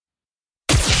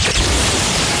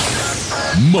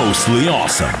Mostly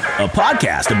Awesome, a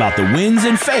podcast about the wins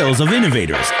and fails of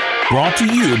innovators, brought to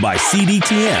you by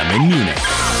CDTM in Munich.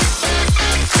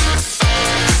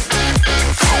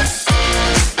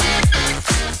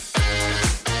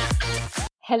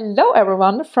 Hello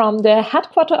everyone from the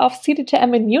headquarters of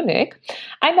CDTM in Munich.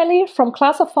 I'm Ellie from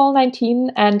Class of Fall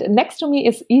 19 and next to me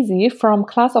is Easy from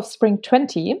Class of Spring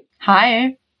 20.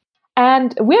 Hi.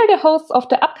 And we're the hosts of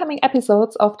the upcoming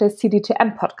episodes of the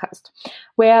CDTM podcast,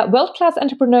 where world-class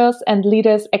entrepreneurs and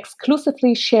leaders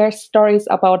exclusively share stories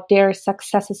about their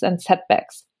successes and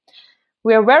setbacks.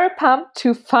 We are very pumped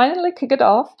to finally kick it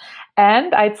off,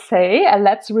 and I'd say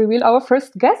let's reveal our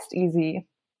first guest, Easy.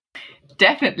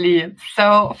 Definitely.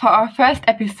 So for our first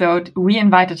episode, we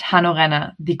invited Hanno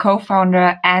Renner, the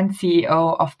co-founder and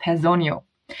CEO of Personio.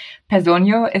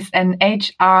 Personio is an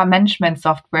HR management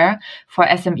software for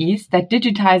SMEs that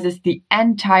digitizes the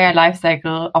entire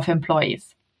lifecycle of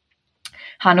employees.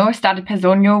 Hanno started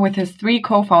Personio with his 3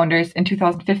 co-founders in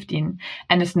 2015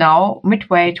 and is now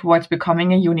midway towards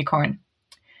becoming a unicorn.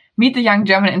 Meet the young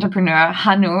German entrepreneur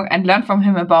Hanno and learn from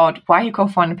him about why he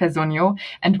co-founded Personio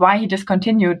and why he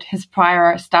discontinued his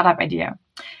prior startup idea.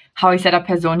 How he set up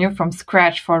Personio from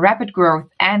scratch for rapid growth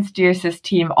and steers his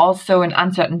team also in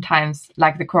uncertain times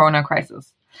like the corona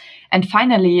crisis. And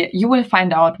finally, you will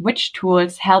find out which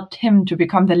tools helped him to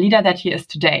become the leader that he is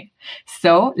today.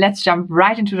 So let's jump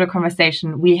right into the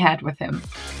conversation we had with him.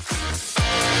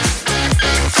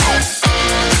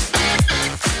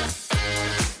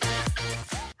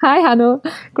 Hi, Hanno.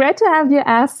 Great to have you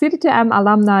as CDTM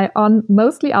alumni on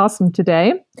Mostly Awesome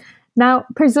today. Now,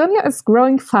 Personio is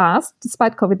growing fast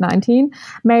despite COVID-19,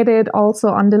 made it also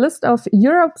on the list of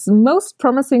Europe's most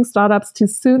promising startups to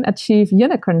soon achieve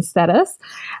unicorn status.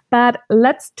 But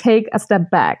let's take a step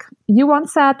back. You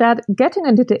once said that getting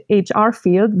into the HR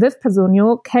field with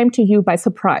Personio came to you by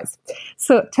surprise.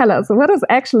 So tell us, what was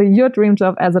actually your dream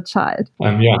job as a child?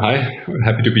 Hi.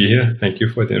 Happy to be here. Thank you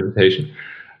for the invitation.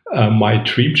 My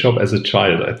dream job as a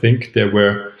child, I think there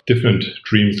were different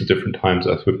dreams at different times,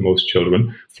 as with most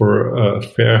children. For a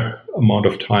fair amount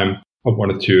of time, I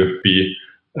wanted to be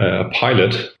a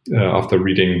pilot after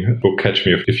reading a book, Catch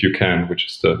Me If You Can, which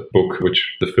is the book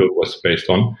which the film was based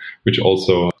on, which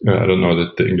also, I don't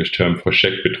know the English term for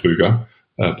Scheckbetrüger,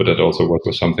 but that also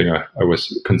was something I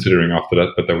was considering after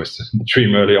that, but that was the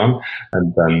dream early on.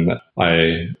 And then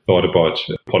I thought about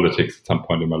politics at some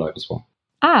point in my life as well.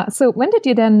 So when did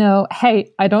you then know,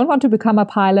 hey, I don't want to become a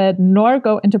pilot nor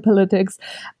go into politics,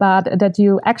 but that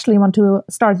you actually want to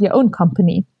start your own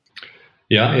company?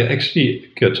 Yeah, I actually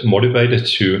got motivated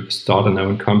to start an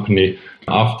own company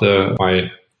after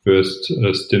my first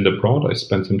stint abroad. I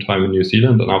spent some time in New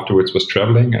Zealand and afterwards was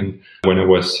traveling. And when I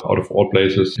was out of all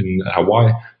places in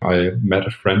Hawaii, I met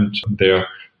a friend there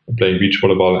playing beach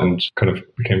volleyball and kind of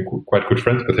became quite good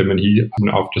friends with him. And he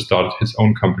after started his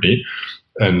own company.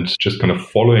 And just kind of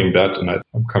following that, and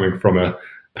I'm coming from a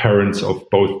parents of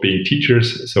both being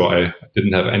teachers, so I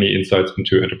didn't have any insights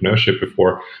into entrepreneurship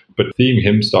before, but seeing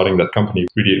him starting that company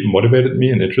really motivated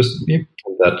me and interested me.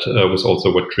 And that was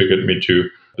also what triggered me to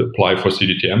apply for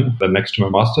CDTM, then next to my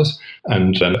master's.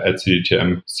 And then at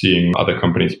CDTM, seeing other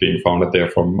companies being founded there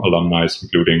from alumni,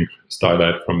 including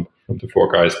Stylight from the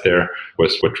 4 guys there,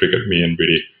 was what triggered me in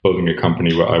really building a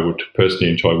company where I would personally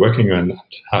enjoy working and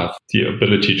have the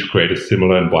ability to create a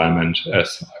similar environment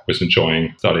as I was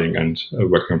enjoying studying and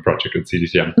working on project at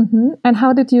CDTM. Mm-hmm. And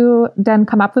how did you then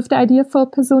come up with the idea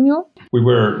for Personio? We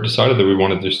were decided that we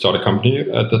wanted to start a company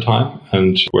at the time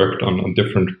and worked on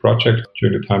different projects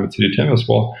during the time at CDTM as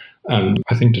well. And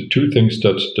I think the 2 things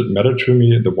that mattered to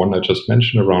me, the one I just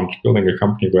mentioned around building a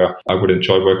company where I would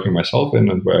enjoy working myself in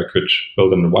and where I could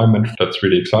build an environment that's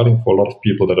really exciting for a lot of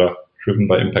people that are driven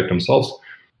by impact themselves.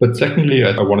 But secondly,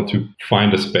 I wanted to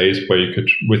find a space where you could,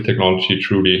 with technology,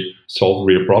 truly solve a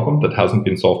real problem that hasn't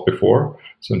been solved before.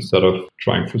 So instead of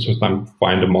trying for some time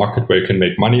find a market where you can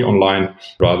make money online,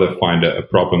 rather find a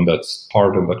problem that's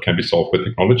hard and that can be solved with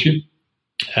technology.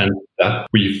 And that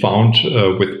we found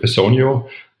with Personio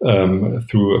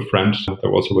through a friend that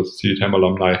also was a CDTM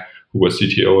alumni who was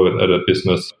CTO at a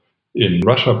business in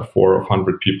Russia before of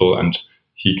 100 people. And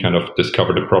he kind of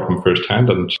discovered the problem firsthand.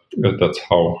 And that's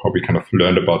how we kind of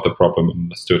learned about the problem and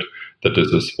understood that this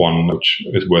is one which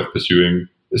is worth pursuing,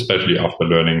 especially after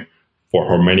learning for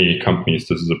how many companies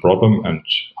this is a problem and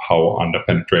how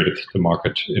underpenetrated the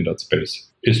market in that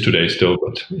space is today still,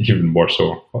 but even more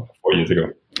so 4 years ago.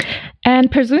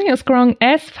 And Personio is growing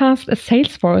as fast as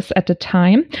Salesforce at the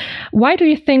time. Why do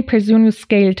you think Personio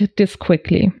scaled this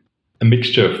quickly? A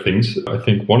mixture of things. I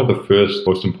think one of the first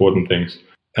most important things,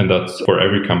 and that's for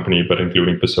every company, but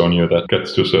including Personio, that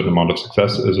gets to a certain amount of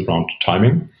success, is around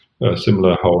timing.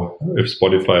 similar how if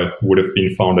Spotify would have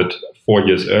been founded 4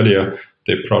 years earlier,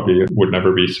 they probably would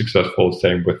never be successful.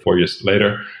 Same with 4 years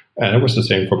later. And it was the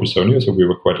same for Personio. So we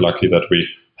were quite lucky that we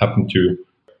happened to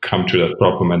come to that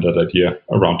problem and that idea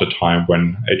around the time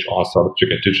when HR started to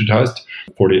get digitized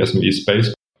for the SME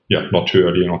space. Yeah, not too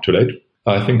early, not too late.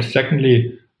 I think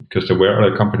secondly, because there were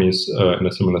other companies in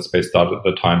a similar space started at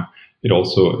the time, it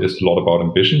also is a lot about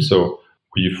ambition. So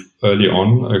we've early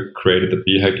on created the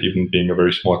BHAG, even being a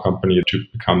very small company, to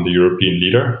become the European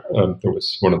leader. That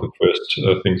was one of the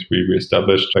first things we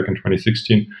established back in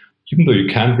 2016. Even though you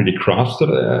can't really grasp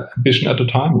that ambition at the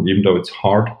time, even though it's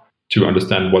hard to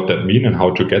understand what that means and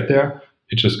how to get there,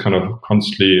 it just kind of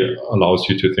constantly allows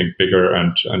you to think bigger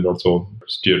and also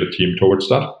steer the team towards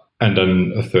that. And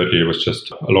then thirdly, it was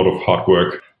just a lot of hard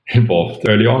work involved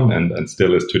early on and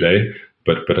still is today.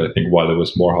 But I think while there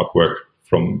was more hard work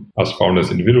from us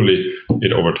founders individually,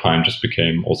 it over time just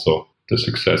became also the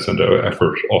success and the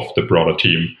effort of the broader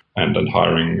team and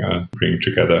hiring, bringing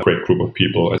together a great group of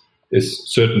people is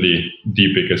certainly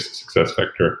the biggest success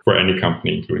factor for any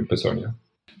company, including Personio.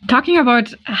 Talking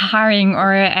about hiring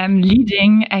or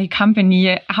leading a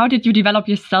company, how did you develop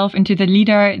yourself into the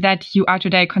leader that you are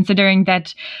today, considering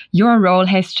that your role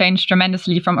has changed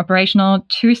tremendously from operational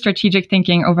to strategic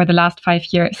thinking over the last 5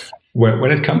 years?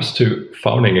 When it comes to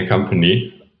founding a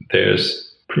company, there's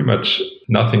pretty much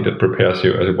nothing that prepares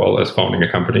you as well as founding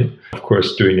a company. Of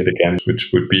course, doing it again, which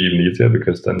would be even easier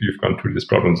because then you've gone through these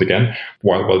problems again.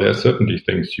 While there are certainly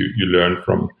things you learn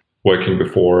from working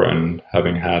before and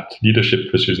having had leadership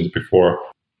positions before,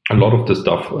 a lot of the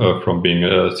stuff from being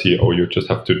a CEO, you just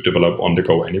have to develop on the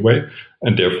go anyway.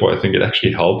 And therefore, I think it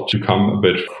actually helped to come a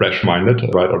bit fresh-minded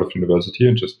right out of university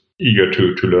and just eager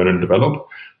to learn and develop.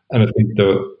 And I think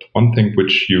the one thing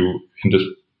which you, in this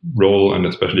role, and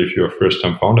especially if you're a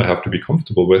first-time founder, have to be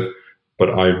comfortable with, but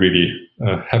I really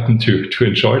happen to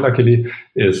enjoy, luckily,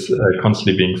 is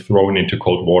constantly being thrown into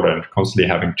cold water and constantly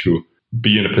having to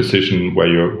be in a position where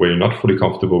you're not fully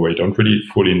comfortable, where you don't really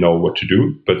fully know what to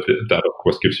do. But that, of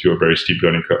course, gives you a very steep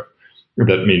learning curve.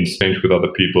 That means change with other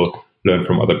people, learn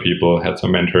from other people, had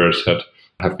some mentors,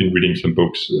 have been reading some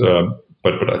books.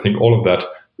 But I think all of that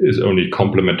is only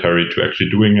complementary to actually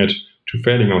doing it, to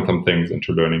failing on some things and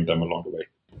to learning them along the way.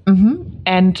 Mm-hmm.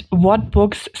 And what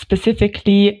books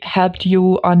specifically helped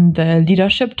you on the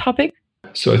leadership topic?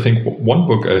 So I think one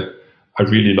book I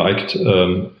really liked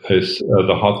is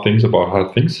The Hard Things About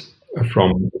Hard Things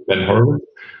from Ben Horowitz,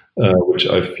 which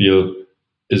I feel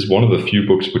is one of the few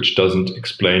books which doesn't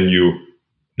explain you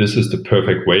this is the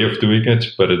perfect way of doing it,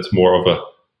 but it's more of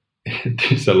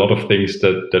there's a lot of things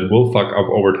that will fuck up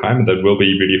over time and that will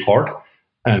be really hard.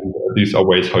 And these are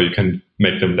ways how you can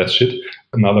make them less shit.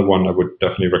 Another one I would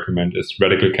definitely recommend is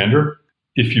Radical Candor.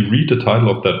 If you read the title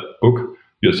of that book,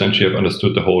 you essentially have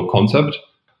understood the whole concept.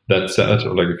 That said,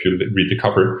 or like if you read the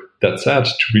cover, that said,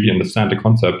 to really understand the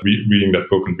concept, reading that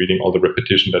book and reading all the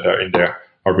repetition that are in there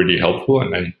are really helpful.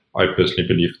 And I personally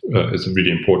believe is a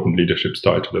really important leadership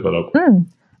style to develop.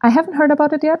 I haven't heard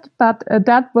about it yet, but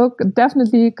that book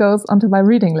definitely goes onto my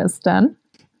reading list then.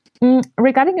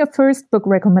 Regarding your first book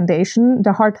recommendation,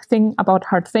 The Hard Thing About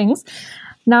Hard Things.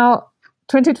 Now,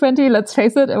 2020, let's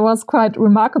face it, it was quite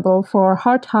remarkable for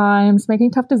hard times,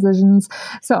 making tough decisions.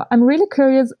 So I'm really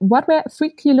curious, what were 3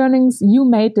 key learnings you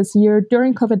made this year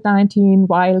during COVID-19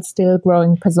 while still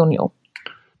growing Personio?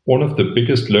 One of the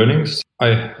biggest learnings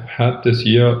I had this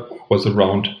year was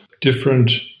around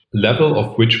different level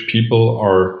of which people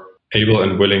are able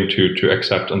and willing to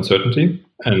accept uncertainty.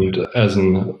 And as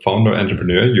a founder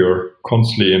entrepreneur, you're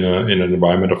constantly in an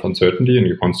environment of uncertainty, and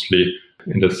you're constantly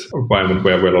in this environment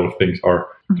where a lot of things are,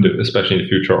 especially in the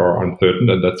future, are uncertain.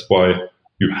 And that's why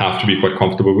you have to be quite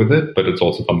comfortable with it. But it's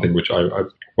also something which I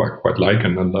quite like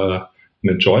and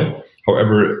enjoy.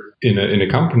 However, in a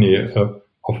company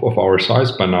of our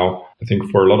size by now, I think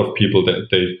for a lot of people that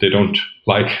they don't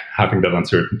like having that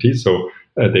uncertainty. So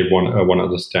they want to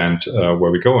understand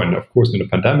where we go. And of course, in a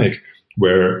pandemic,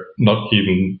 where not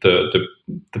even the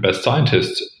best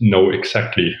scientists know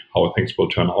exactly how things will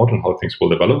turn out and how things will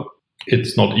develop,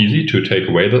 it's not easy to take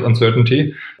away that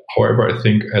uncertainty. However, I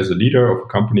think as a leader of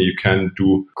a company, you can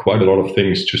do quite a lot of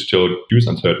things to still use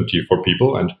uncertainty for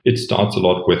people. And it starts a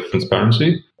lot with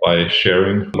transparency by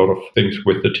sharing a lot of things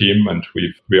with the team. And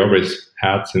we always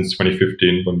had since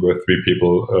 2015, when we were 3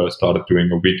 people, started doing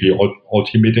a weekly all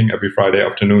team meeting every Friday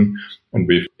afternoon. And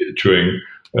we've, during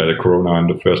the Corona and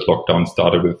the first lockdown,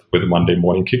 started with Monday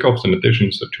morning kickoffs in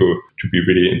addition, so to be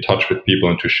really in touch with people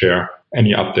and to share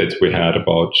any updates we had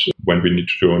about when we need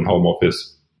to do in home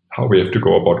office, how we have to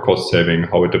go about cost saving,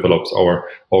 how it develops our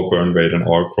burn rate and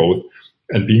our growth,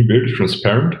 and being very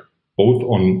transparent both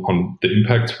on the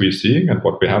impacts we're seeing and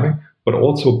what we're having, but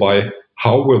also by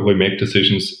how will we make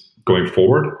decisions going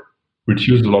forward,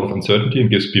 reduce a lot of uncertainty and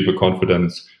gives people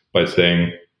confidence by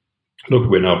saying, look,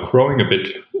 we're now growing a bit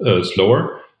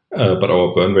slower, but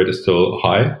our burn rate is still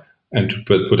high. And to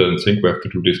put that in sync, we have to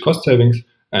do these cost savings.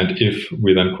 And if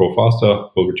we then grow faster,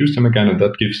 we'll reduce them again. And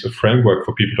that gives a framework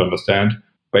for people to understand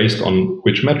based on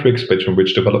which metrics, based on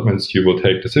which developments you will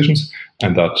take decisions.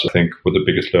 And that, I think, was the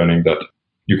biggest learning, that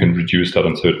you can reduce that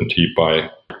uncertainty by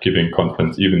giving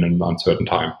confidence even in an uncertain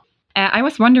time. I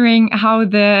was wondering how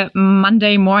the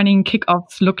Monday morning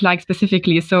kickoffs look like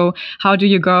specifically. So how do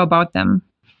you go about them?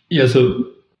 Yeah, so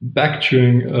back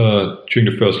during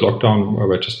the first lockdown,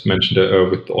 where I just mentioned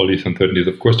with all these uncertainties,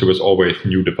 of course, there was always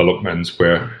new developments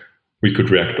where we could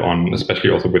react on, especially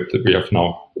also we have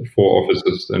now 4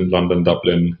 offices in London,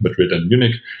 Dublin, Madrid, and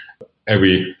Munich.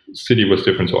 Every city was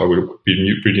different, so I would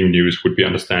be reading news, would be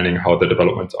understanding how the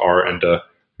developments are and the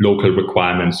local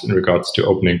requirements in regards to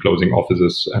opening, closing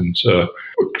offices, and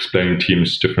explaining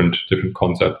teams different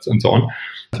concepts and so on.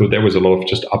 So there was a lot of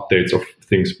just updates of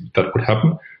things that would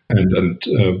happen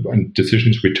and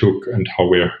decisions we took and how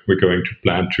we're going to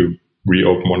plan to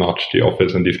reopen or not the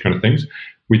office and these kind of things.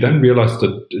 We then realized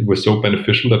that it was so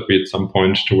beneficial that we at some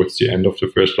point towards the end of the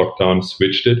first lockdown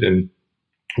switched it in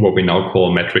what we now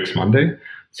call Metrics Monday.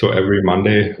 So every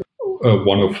Monday,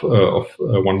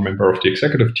 one member of the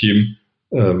executive team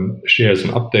shares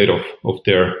an update of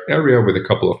their area with a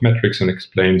couple of metrics and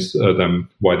explains them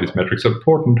why these metrics are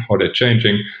important, how they're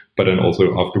changing, but then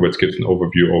also afterwards gives an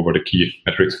overview over the key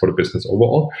metrics for the business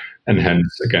overall. And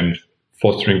hence, again,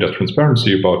 fostering that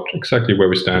transparency about exactly where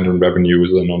we stand on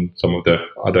revenues and on some of the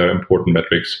other important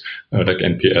metrics like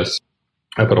NPS,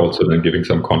 but also then giving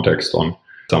some context on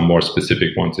some more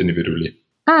specific ones individually.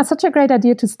 Such a great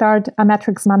idea to start a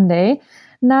Metrics Monday.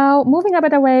 Now, moving a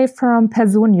bit away from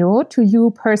Personio to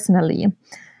you personally.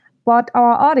 What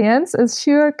our audience is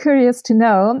sure curious to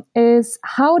know is,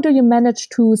 how do you manage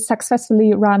to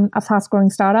successfully run a fast-growing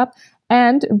startup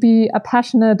and be a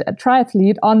passionate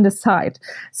triathlete on the side?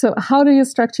 So how do you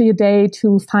structure your day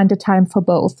to find the time for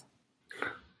both?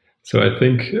 So I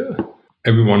think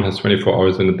everyone has 24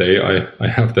 hours in a day. I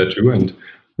have that too, and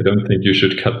I don't think you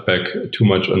should cut back too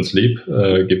much on sleep,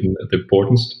 given the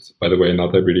importance. By the way,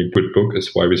 another really good book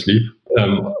is Why We Sleep.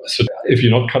 So if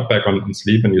you're not cut back on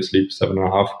sleep and you sleep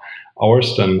 7.5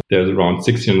 hours, then there's around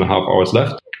 16.5 hours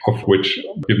left, of which,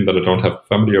 given that I don't have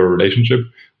family or a relationship,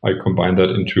 I combine that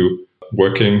into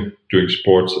working, doing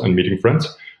sports, and meeting friends.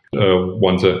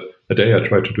 Once a day, I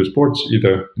try to do sports,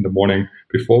 either in the morning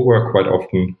before work, quite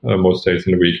often, most days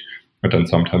in the week, and then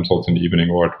sometimes also in the evening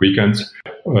or at weekends.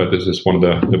 This is one of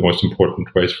the most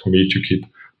important ways for me to keep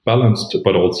balanced,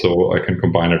 but also I can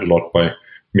combine it a lot by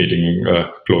meeting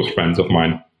close friends of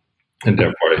mine, and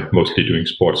therefore mostly doing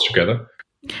sports together.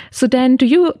 So then, do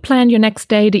you plan your next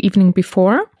day the evening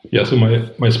before? Yeah, so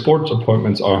my sports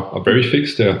appointments are very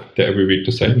fixed. They're every week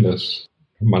the same. There's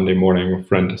Monday morning, a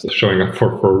friend is showing up for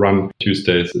a run.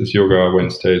 Tuesdays is yoga,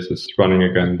 Wednesdays is running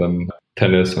again, then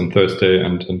tennis on Thursday,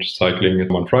 and cycling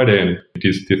on Friday. And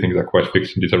these things are quite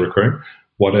fixed and these are recurring.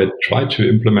 What I tried to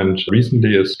implement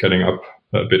recently is getting up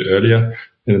a bit earlier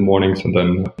in the mornings, and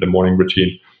then the morning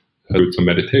routine includes some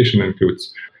meditation,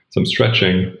 includes some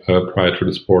stretching prior to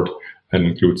the sport, and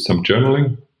includes some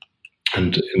journaling.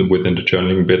 And within the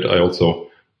journaling bit, I also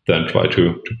then try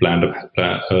to plan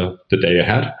the day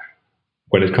ahead.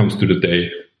 When it comes to the day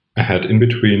ahead in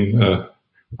between,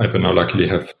 I now luckily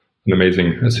have an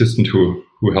amazing assistant who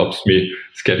helps me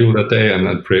schedule that day and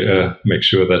make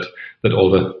sure that all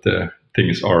the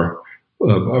things are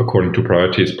according to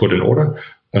priorities put in order.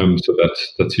 So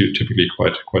that's typically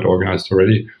quite organized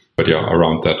already. But yeah,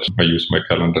 around that, I use my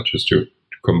calendar just to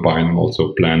combine and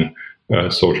also plan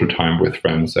social time with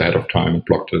friends ahead of time and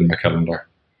block it in my calendar.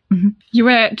 Mm-hmm. You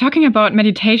were talking about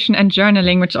meditation and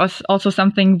journaling, which is also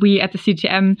something we at the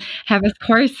CTM have as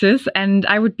courses. And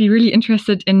I would be really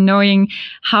interested in knowing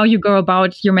how you go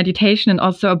about your meditation and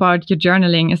also about your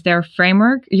journaling. Is there a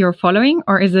framework you're following,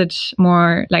 or is it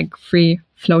more like free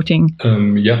floating?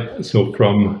 Yeah, so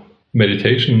from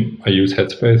meditation, I use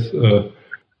Headspace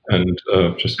and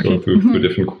just go through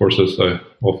different courses. I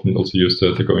often also use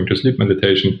the going to sleep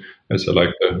meditation as I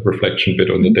like the reflection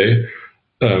bit on the day.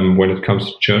 When it comes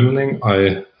to journaling,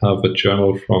 I have a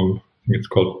journal from, I think it's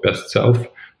called Best Self,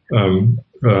 and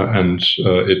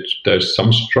there's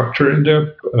some structure in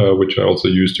there, which I also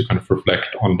use to kind of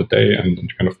reflect on the day and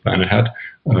kind of plan ahead,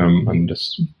 and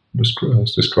this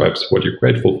describes what you're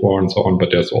grateful for and so on. But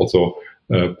there's also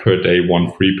per day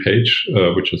one free page,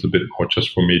 which is a bit more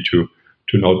just for me to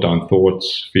note down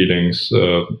thoughts, feelings,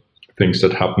 things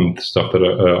that happened, stuff that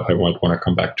I might want to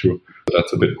come back to.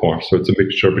 That's a bit more. So it's a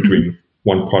mixture between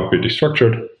one part really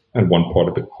structured and one part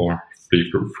a bit more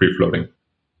free floating.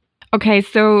 Okay,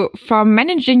 so from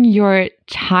managing your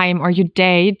time or your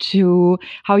day to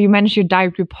how you manage your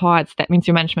direct reports, that means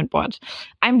your management board,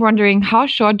 I'm wondering, how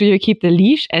short do you keep the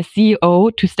leash as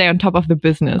CEO to stay on top of the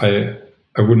business? I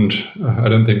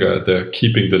don't think the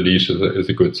keeping the leash is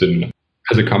a good thing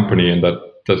as a company, and that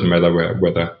doesn't matter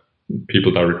whether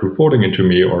people directly reporting into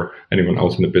me or anyone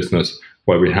else in the business.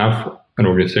 While we have an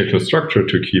organizational structure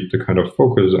to keep the kind of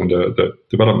focus on the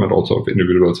development also of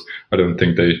individuals, I don't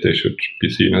think they should be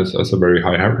seen as a very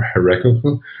high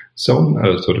hierarchical zone.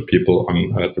 So the people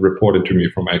that report into me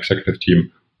from my executive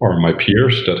team are my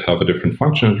peers that have a different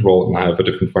function and role, and I have a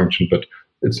different function, but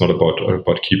it's not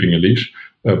about keeping a leash,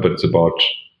 but it's about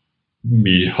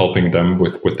me helping them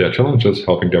with their challenges,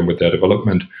 helping them with their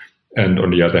development, and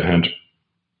on the other hand,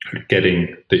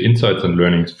 getting the insights and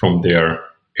learnings from their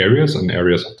areas and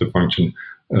areas of the function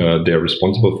they're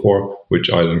responsible for, which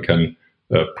I then can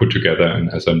put together. And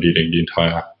as I'm leading the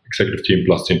entire executive team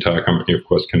plus the entire company, of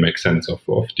course, can make sense of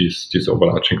these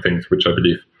overarching things, which I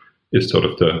believe is sort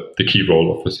of the key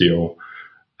role of the CEO.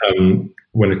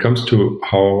 When it comes to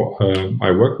how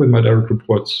I work with my direct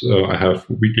reports, I have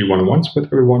weekly one-on-ones with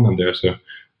everyone, and there's a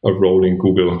rolling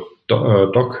Google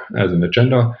Doc as an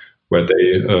agenda where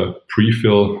they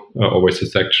pre-fill always a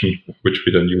section which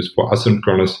we then use for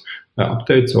asynchronous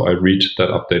updates. So I read that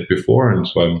update before, and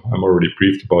so I'm already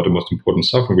briefed about the most important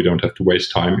stuff, and we don't have to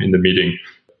waste time in the meeting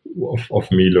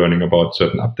of me learning about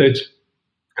certain updates.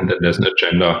 And then there's an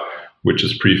agenda which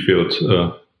is pre-filled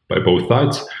by both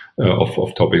sides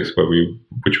of topics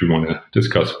which we want to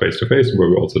discuss face to face, where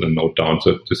we also then note down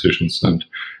the decisions and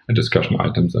discussion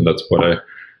items. And that's what I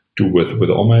do with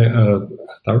all my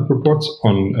direct reports.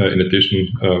 In addition,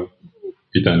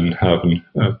 we then have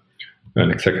an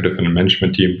executive and a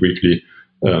management team weekly,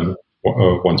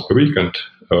 once per week, and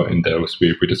in those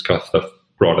we discuss stuff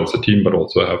broad as a team, but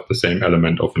also have the same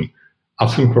element of an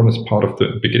asynchronous part of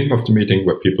the beginning of the meeting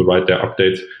where people write their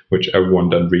updates, which everyone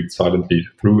then reads silently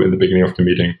through in the beginning of the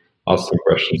meeting, ask some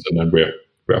questions, and then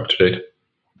we're up to date.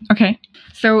 Okay.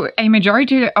 So a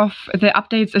majority of the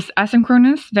updates is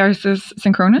asynchronous versus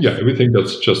synchronous? Yeah, everything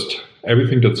that's just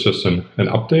an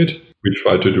update, we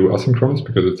try to do asynchronous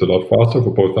because it's a lot faster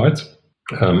for both sides.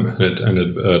 And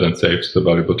it then saves the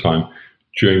valuable time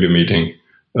during the meeting.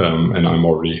 And I'm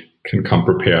already can come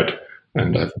prepared,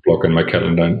 and I have a block in my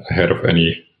calendar ahead of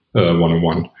any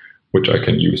one-on-one, which I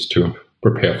can use to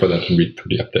prepare for that and read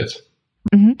through the updates.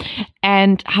 Mm-hmm.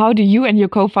 And how do you and your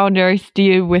co-founders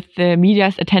deal with the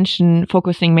media's attention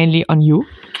focusing mainly on you?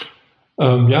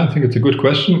 I think it's a good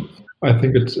question. I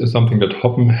think it's something that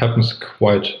happens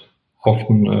quite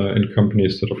often in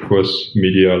companies that, of course,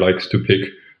 media likes to pick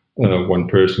one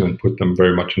person and put them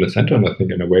very much in the center. And I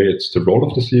think in a way it's the role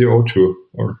of the CEO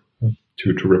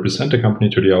to represent the company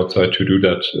to the outside, to do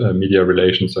that media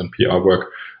relations and PR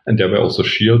work, and thereby also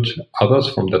shield others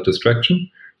from that distraction.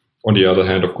 On the other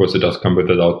hand, of course, it does come with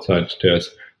the outside.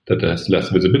 There's less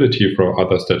visibility for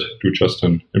others that do just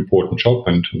an important job,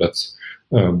 and that's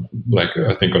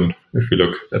I think if you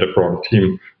look at a broader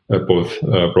team, both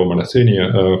Roman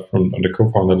Arsenia on the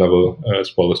co-founder level,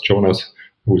 as well as Jonas,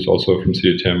 who's also from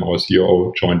CDTM, our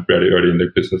COO, joined very early in the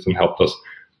business and helped us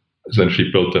essentially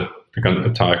build the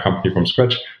entire company from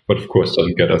scratch, but of course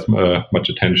doesn't get as much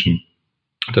attention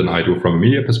than I do from a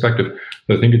media perspective.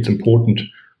 So I think it's important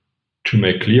to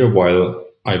make clear while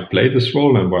I play this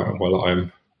role and while I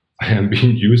am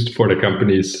being used for the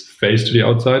company's face to the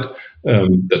outside,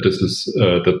 that this is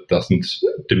that doesn't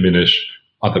diminish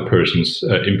other person's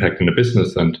impact in the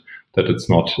business, and that it's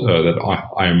not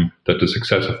that the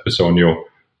success of Personio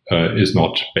is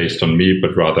not based on me,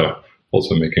 but rather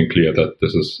also making clear that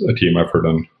this is a team effort,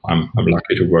 and I'm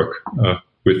lucky to work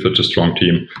with such a strong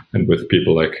team and with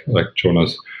people like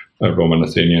Jonas, Roman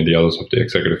Arsenia, and the others of the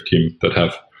executive team that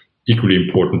have equally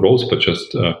important roles, but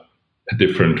just a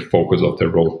different focus of their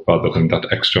role rather than that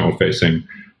external facing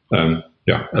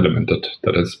element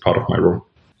that is part of my role.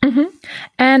 Mm-hmm.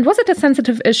 And was it a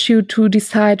sensitive issue to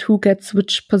decide who gets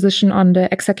which position on the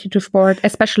executive board,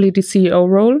 especially the CEO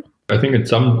role? I think in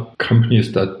some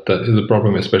companies that is a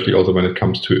problem, especially also when it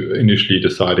comes to initially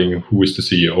deciding who is the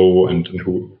CEO and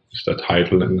who is that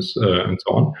title and so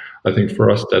on. I think for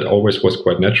us that always was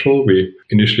quite natural. We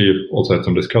initially also had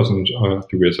some discussions.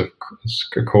 Do we as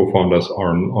co-founders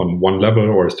are on one level,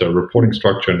 or is there a reporting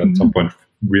structure? And at some point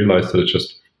realized that it's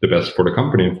just the best for the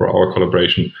company and for our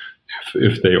collaboration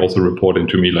if they also report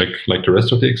into me like the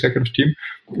rest of the executive team,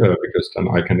 because then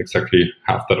I can exactly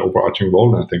have that overarching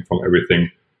role. And I think from everything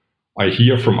I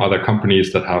hear from other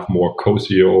companies that have more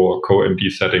co-CEO or co-MD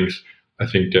settings, I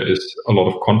think there is a lot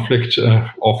of conflict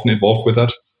often involved with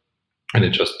that. And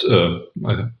it just,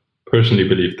 I personally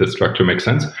believe the structure makes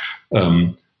sense.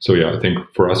 So yeah, I think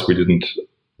for us, we didn't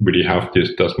really have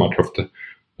this as much of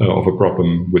a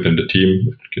problem within the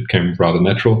team. It came rather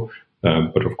natural,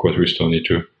 but of course we still need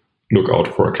to look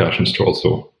out for occasions to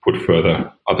also put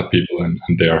further other people and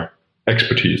their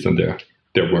expertise and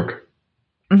their work.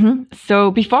 Mm-hmm.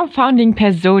 So before founding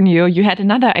Personio, you had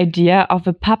another idea of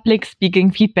a public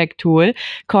speaking feedback tool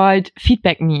called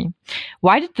FeedbackMe.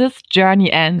 Why did this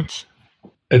journey end?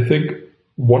 I think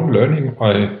one learning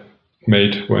I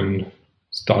made when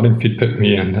starting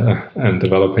FeedbackMe and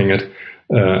developing it,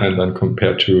 and then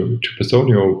compared to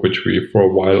Personio, which we for a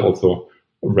while also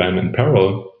ran in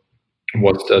parallel,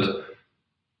 was that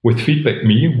with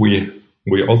FeedbackMe,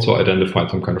 we also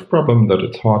identified some kind of problem that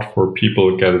it's hard for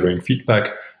people gathering feedback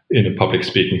in a public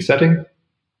speaking setting.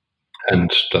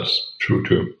 And that's true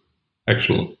to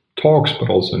actual talks, but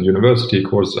also in university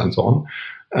courses and so on.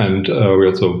 And we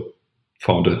also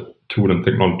found a tool and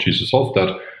technology to solve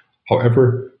that.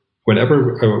 However,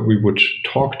 whenever we would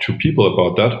talk to people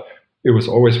about that, it was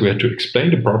always we had to explain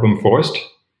the problem first,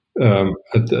 and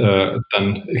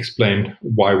then explain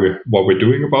what we're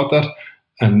doing about that.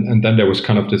 And then there was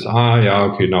kind of this,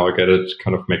 okay, now I get it,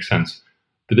 kind of makes sense.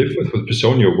 The difference with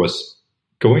Personio was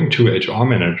going to HR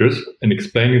managers and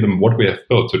explaining them what we have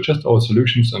built. So just our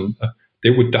solutions, and they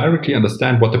would directly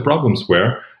understand what the problems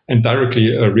were and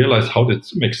directly realize how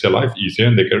this makes their life easier.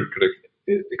 And they get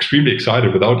extremely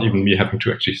excited without even me having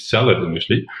to actually sell it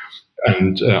initially.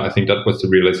 And I think that was the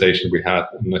realization we had.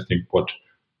 And I think what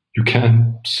you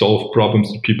can solve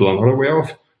problems that people are not aware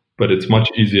of, but it's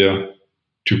much easier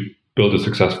to build a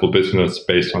successful business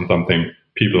based on something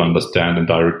people understand and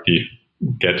directly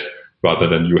get, rather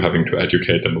than you having to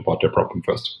educate them about their problem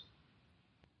first.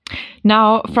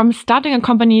 Now, from starting a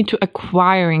company to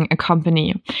acquiring a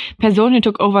company, Personio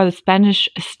took over the Spanish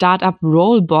startup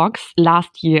Rollbox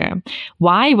last year.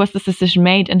 Why was this decision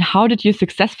made, and how did you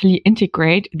successfully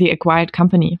integrate the acquired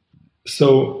company?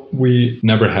 So we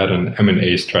never had an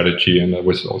M&A strategy, and that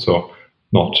was also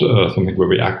not something where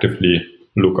we actively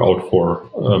look out for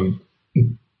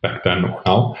back then or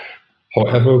now.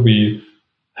 However, we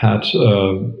had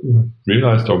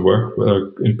realized our work,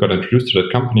 got introduced to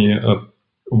that company a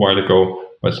while ago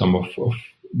by some of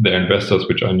their investors,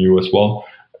 which I knew as well.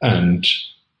 And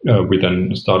we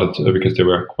then started, because they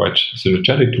were quite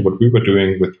synergetic to what we were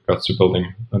doing with regards to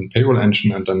building a payroll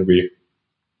engine. And then we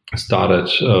started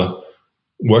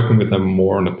working with them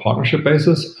more on a partnership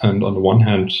basis. And on the one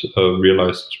hand,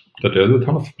 realized that there's a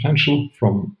ton of potential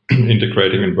from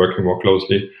integrating and working more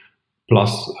closely.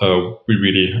 Plus, we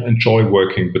really enjoy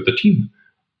working with the team.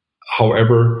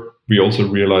 However, we also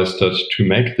realized that to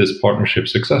make this partnership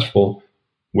successful,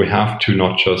 we have to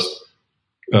not just,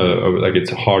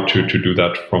 it's hard to do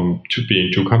that from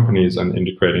being two companies and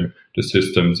integrating the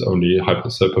systems only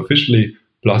superficially.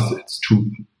 Plus, it's too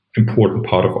important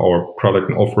part of our product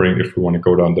and offering if we want to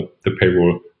go down the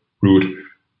payroll route,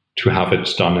 to have it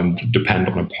done and depend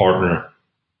on a partner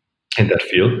in that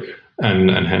field. And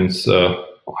hence,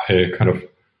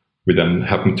 we then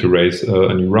happened to raise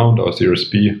a new round, our Series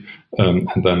B, and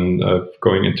then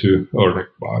going into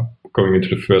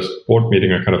the first board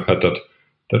meeting, I kind of had that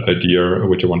idea,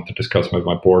 which I wanted to discuss with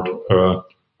my board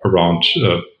around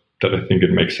that I think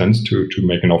it makes sense to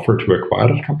make an offer to acquire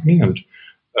that company. And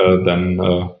then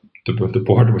the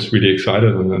board was really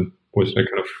excited and then was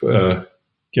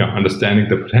understanding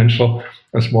the potential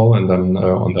as well. And then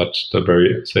on the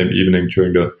very same evening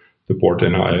during the board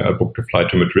dinner, I booked a flight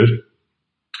to Madrid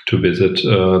to visit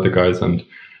the guys and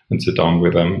sit down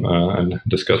with them and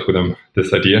discuss with them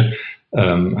this idea.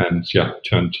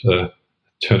 Turned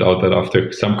out that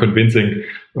after some convincing,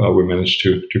 we managed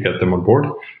to get them on board.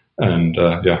 And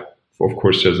of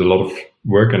course, there's a lot of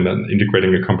work, and then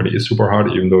integrating a company is super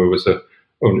hard, even though it was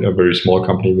only a very small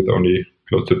company with only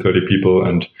close to 30 people.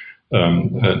 And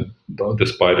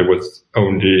despite it was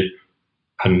only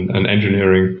an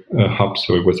engineering hub,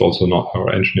 so it was also not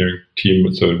our engineering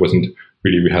team. So it wasn't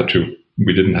really,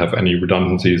 we didn't have any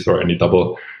redundancies or any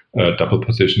double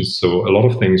positions. So a lot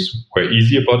of things were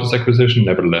easy about this acquisition.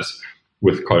 Nevertheless,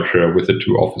 with culture, with the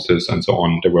two offices and so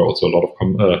on, there were also a lot of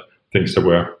things that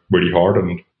were really hard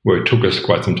and where it took us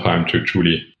quite some time to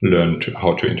truly learn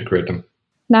how to integrate them.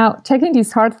 Now, taking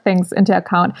these hard things into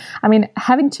account, I mean,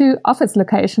 having two office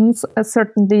locations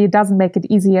certainly doesn't make it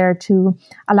easier to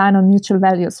align on mutual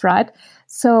values, right?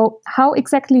 So how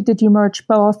exactly did you merge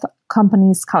both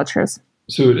companies' cultures?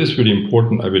 So it is really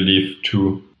important, I believe,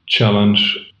 to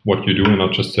challenge what you do and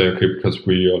not just say, okay, because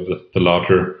we are the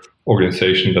larger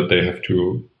organization that they have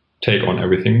to take on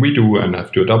everything we do and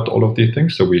have to adopt all of these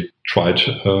things. So we tried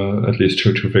at least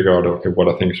to figure out, okay, what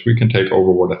are things we can take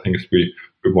over, what are things we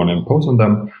want to impose on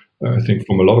them. I think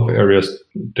from a lot of areas,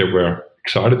 they were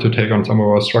excited to take on some of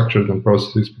our structures and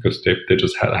processes because they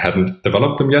just hadn't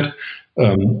developed them yet.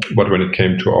 But when it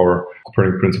came to our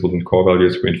operating principles and core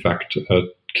values, we in fact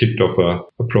kicked off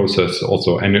a process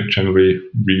also generally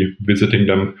revisiting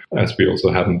them, as we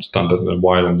also hadn't done that in a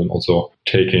while, and then also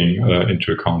taking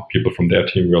into account people from their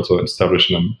team. We also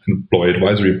established an employee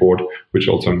advisory board, which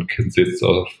also consists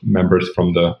of members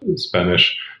from the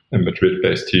Spanish and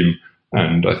Madrid-based team.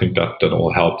 And I think that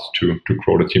all helped to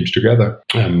grow the teams together.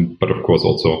 But of course,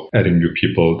 also adding new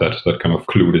people that kind of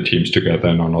glue the teams together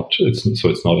and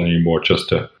it's not anymore just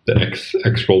the ex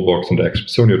Rollbox and the ex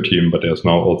Personio team, but there's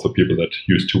now also people that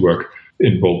used to work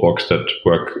in Rollbox that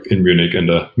work in Munich in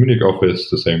the Munich office.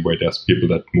 The same way there's people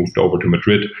that moved over to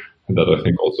Madrid. And that I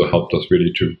think also helped us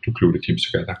really to glue the teams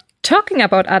together. Talking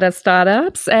about other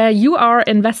startups, you are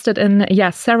invested in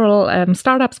several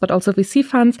startups, but also VC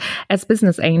funds as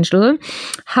business angel.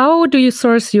 How do you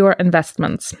source your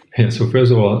investments? Yeah, so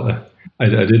first of all, I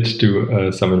did do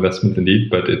some investments indeed,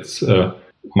 but it's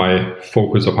my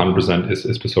focus of 100%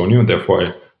 is Personio, and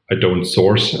therefore I don't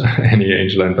source any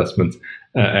angel investments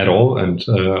at all, and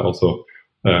also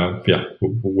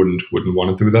wouldn't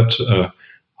want to do that.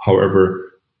 However,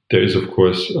 there is, of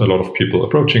course, a lot of people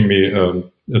approaching me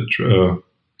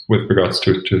with regards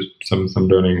to some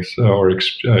learnings or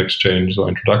exchange or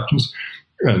introductions.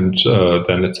 And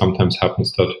then it sometimes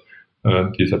happens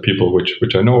that these are people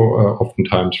which I know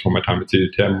oftentimes from my time at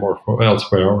CDTM or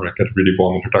elsewhere, or I get a really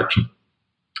warm introduction.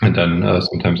 And then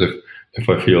sometimes if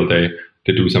I feel they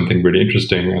do something really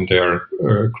interesting and they are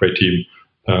a great team,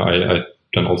 I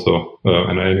then also,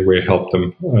 and I anyway help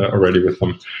them already with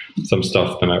some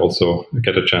stuff, then I also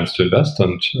get a chance to invest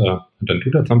and then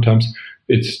do that sometimes.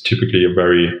 It's typically a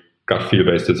very gut feel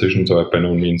based decision, so I by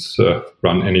no means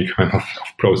run any kind of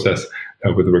process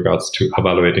with regards to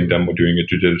evaluating them or doing a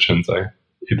due diligence.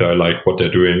 Either I like what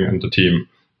they're doing and the team,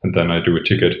 and then I do a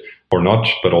ticket, or not.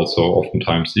 But also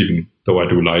oftentimes, even though I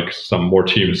do like some more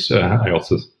teams, I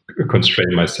also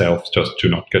constrain myself just to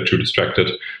not get too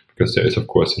distracted, because there is, of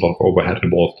course, a lot of overhead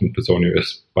involved, and Personio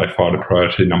is by far the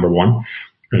priority number one.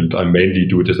 And I mainly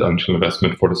do this angel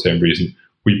investment for the same reason.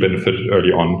 We benefited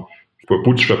early on. We were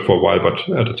bootstrapped for a while, but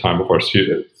at the time of our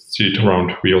seed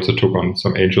round, we also took on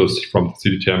some angels from the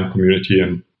CDTM community,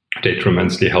 and they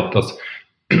tremendously helped us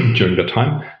during that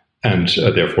time. And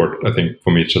therefore, I think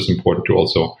for me, it's just important to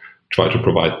also try to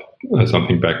provide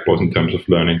something back, both in terms of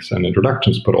learnings and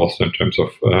introductions, but also in terms of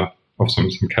some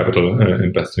capital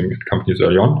investing in companies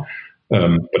early on.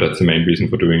 But that's the main reason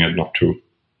for doing it, not to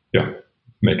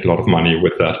make a lot of money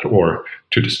with that or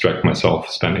to distract myself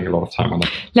spending a lot of time on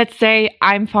that. Let's say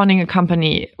I'm founding a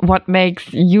company. What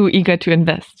makes you eager to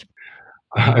invest?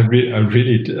 I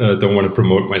really don't want to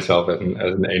promote myself as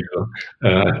an angel.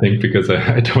 I think because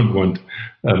I don't want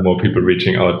more people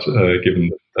reaching out, given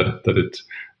that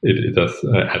it does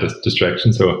add a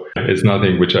distraction. So it's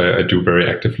nothing which I do very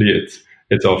actively.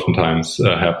 It's oftentimes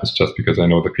happens just because I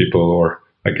know the people or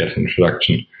I get an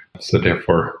introduction. So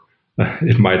therefore,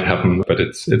 it might happen, but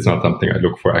it's not something I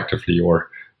look for actively or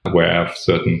where I have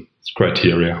certain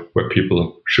criteria where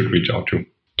people should reach out to.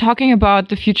 Talking about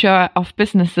the future of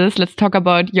businesses, let's talk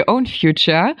about your own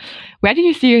future. Where do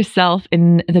you see yourself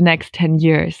in the next 10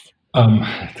 years?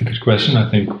 That's a good question.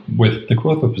 I think with the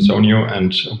growth of Personio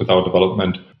and with our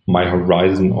development, my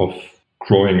horizon of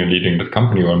growing and leading that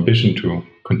company, or ambition to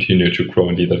continue to grow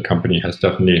and lead that company, has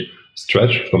definitely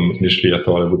stretched from initially I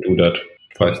thought I would do that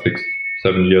 5, 6,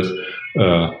 7 years,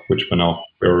 which we're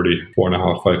already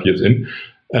 4.5, 5 years in.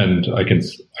 And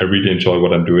I really enjoy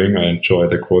what I'm doing. I enjoy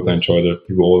the growth, I enjoy the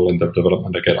role and the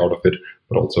development I get out of it,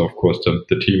 but also, of course,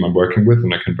 the team I'm working with.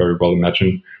 And I can very well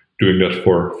imagine doing that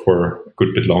for a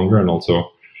good bit longer, and also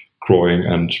growing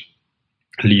and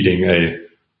leading a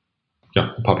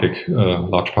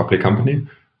large public company.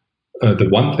 The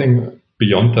one thing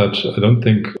beyond that, I don't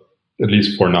think, at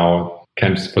least for now,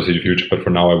 can't foresee the future, but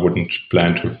for now I wouldn't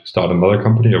plan to start another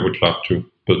company. I would love to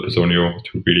build Personio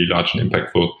to a really large and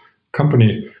impactful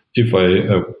company. If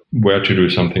I were to do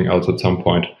something else at some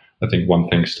point, I think one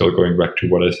thing, still going back to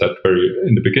what I said very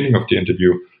in the beginning of the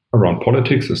interview around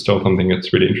politics, is still something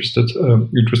that's really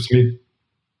interests me.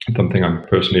 Something I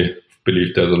personally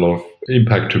believe there's a lot of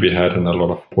impact to be had and a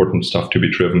lot of important stuff to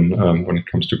be driven when it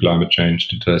comes to climate change,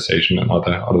 digitalization, and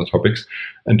other topics.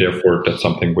 And therefore, that's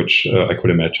something which I could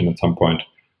imagine at some point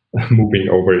moving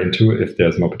over into if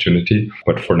there's an opportunity.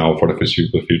 But for now, for the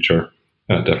foreseeable future,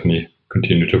 definitely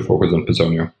continue to focus on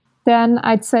Personio. then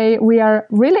I'd say we are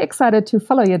really excited to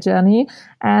follow your journey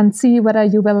and see whether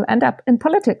you will end up in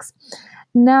politics.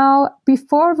 Now,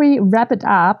 before we wrap it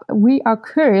up, we are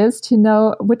curious to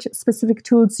know which specific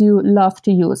tools you love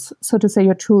to use, so to say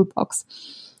your toolbox.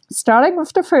 Starting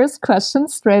with the first question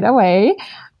straight away,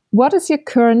 what is your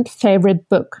current favorite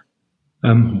book?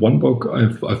 One book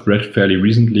I've read fairly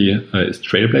recently is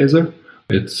Trailblazer.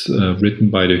 It's written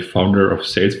by the founder of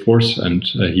Salesforce, and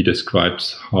he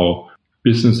describes how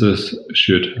businesses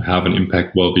should have an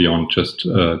impact well beyond just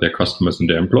their customers and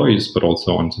their employees, but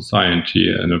also on society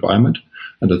and environment.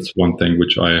 And that's one thing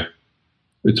which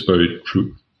it's very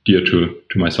dear to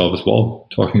myself as well,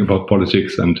 talking about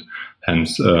politics, and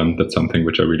hence that's something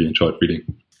which I really enjoyed reading.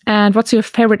 And what's your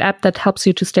favorite app that helps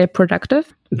you to stay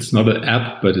productive? It's not an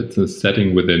app, but it's a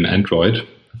setting within Android.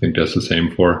 I think there's the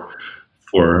same for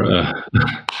I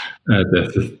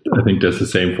think there's the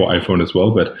same for iPhone as well.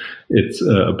 But it's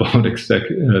about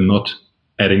not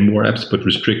adding more apps, but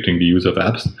restricting the use of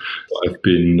apps. So I've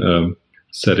been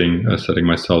setting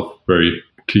myself very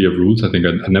clear rules. I think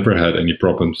I never had any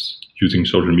problems using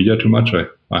social media too much.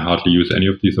 I hardly use any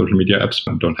of these social media apps.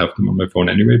 I don't have them on my phone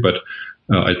anyway, but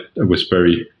I was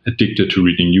very addicted to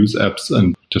reading news apps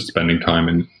and just spending time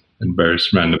in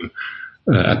various random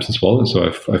apps as well. And so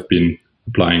I've been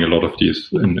applying a lot of these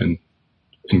in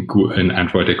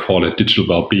Android. They call it digital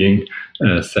well-being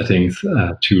settings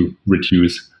to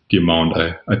reduce the amount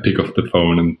I pick up the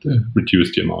phone and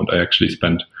reduce the amount I actually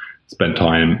spend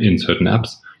time in certain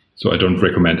apps. So I don't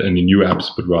recommend any new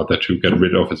apps, but rather to get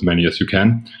rid of as many as you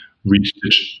can. Reach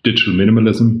Digital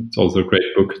Minimalism. It's also a great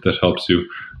book that helps you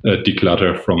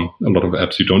declutter from a lot of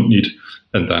apps you don't need,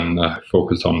 and then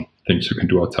focus on things you can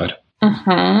do outside.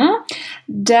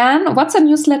 Dan, what's a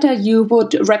newsletter you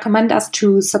would recommend us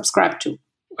to subscribe to?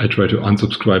 I try to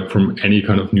unsubscribe from any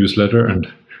kind of newsletter and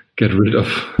get rid of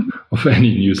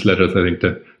any newsletters. I think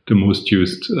the most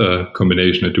used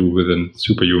combination I do within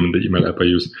Superhuman, the email app I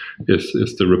use,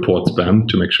 is the report spam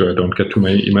to make sure I don't get too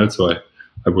many emails. So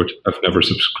I've never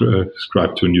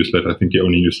subscribed to a newsletter. I think the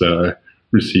only newsletter I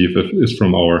receive is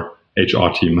from our HR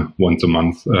team once a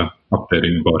month,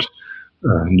 updating about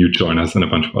new joiners and a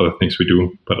bunch of other things we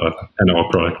do. And our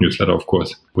product newsletter, of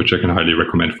course, which I can highly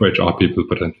recommend for HR people,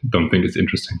 but I don't think it's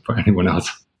interesting for anyone else.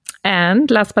 And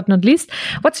last but not least,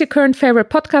 what's your current favorite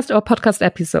podcast or podcast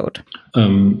episode?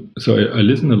 So I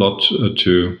listen a lot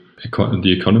to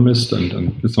The Economist,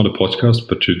 and it's not a podcast,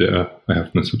 but I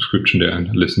have my subscription there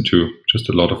and listen to just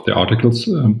a lot of the articles.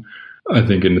 I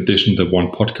think in addition, the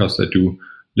one podcast I do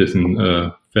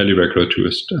listen fairly regular to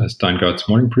is Steingart's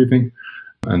Morning Briefing.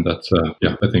 And that's,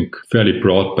 I think fairly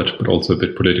broad, but also a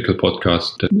bit political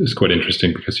podcast that is quite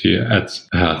interesting because he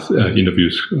has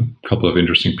interviews a couple of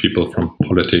interesting people from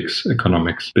politics,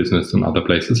 economics, business, and other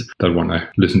places. That one I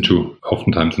listen to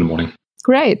oftentimes in the morning.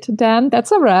 Great, Dan,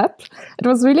 that's a wrap. It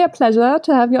was really a pleasure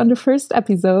to have you on the first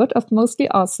episode of Mostly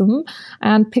Awesome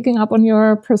and picking up on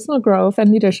your personal growth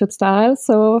and leadership style.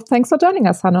 So thanks for joining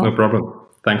us, Hanno. No problem.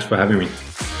 Thanks for having me.